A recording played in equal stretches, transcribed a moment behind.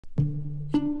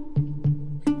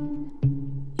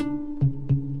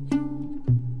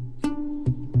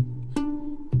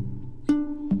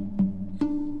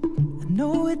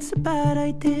it's a bad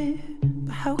idea,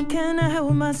 but how can I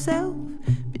help myself?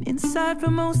 Been inside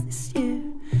for most this year,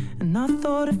 and I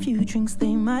thought a few drinks,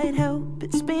 they might help.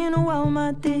 It's been a while,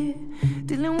 my dear,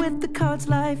 dealing with the cards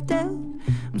life dealt.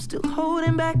 I'm still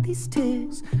holding back these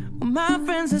tears, well, my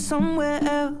friends are somewhere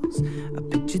else. I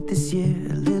pictured this year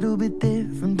a little bit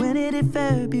different when it hit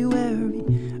February.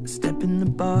 A step in the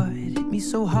bar, it hit me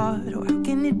so hard, oh how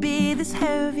can it be this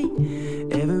heavy?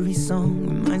 Every song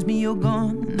reminds me you're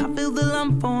gone, and I feel the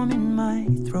lump form in my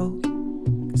throat,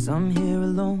 'cause I'm here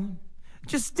alone,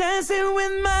 just dancing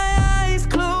with my eyes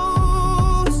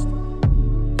closed.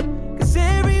 'Cause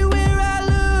everywhere I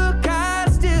look, I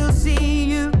still see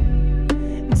you.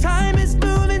 And time is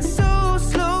moving so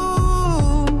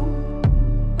slow,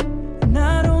 and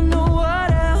I don't know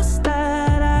what else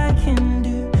that I can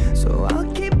do. So I'll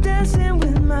keep dancing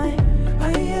with my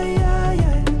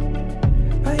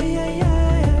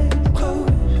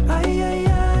closed.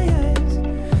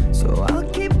 So I'll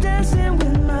keep dancing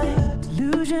with my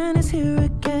delusion is here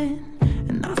again,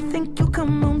 and I think you'll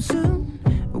come home soon.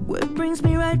 But what brings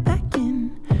me right back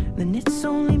in? Then it's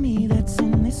only me that's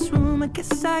in this room. I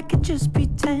guess I could just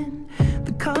pretend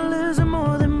the colors are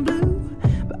more than blue,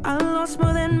 but I lost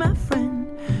more than my friend.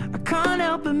 I can't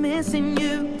help but missing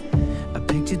you. I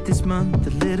pictured this month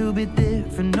a little bit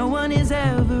different. No one is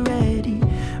ever ready,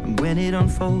 and when it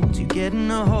unfolds, you get in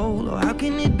a hole. Oh, how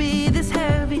can it be this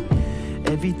heavy?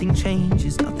 Everything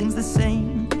changes, nothing's the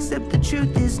same, except the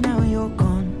truth is now you're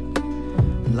gone,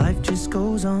 and life just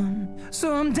goes on.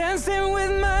 So I'm dancing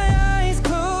with my eyes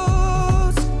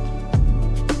closed.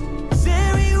 'Cause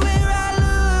everywhere I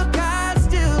look, I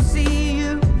still see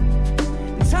you.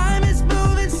 And time is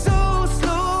moving so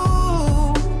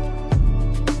slow,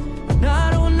 and I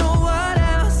don't know what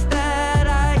else that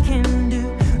I can do.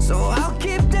 So I'll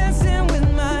keep dancing with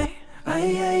my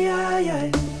close.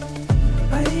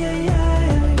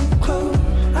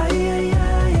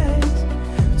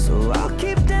 So I'll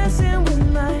keep dancing with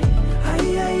my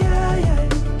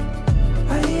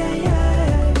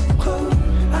close.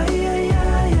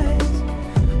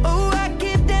 Oh, I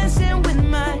keep dancing with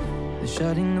my. They're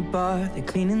shutting the bar, they're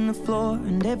cleaning the floor,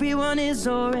 and everyone is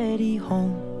already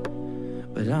home,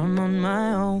 but I'm on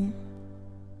my own,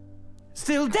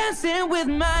 still dancing with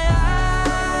my eyes.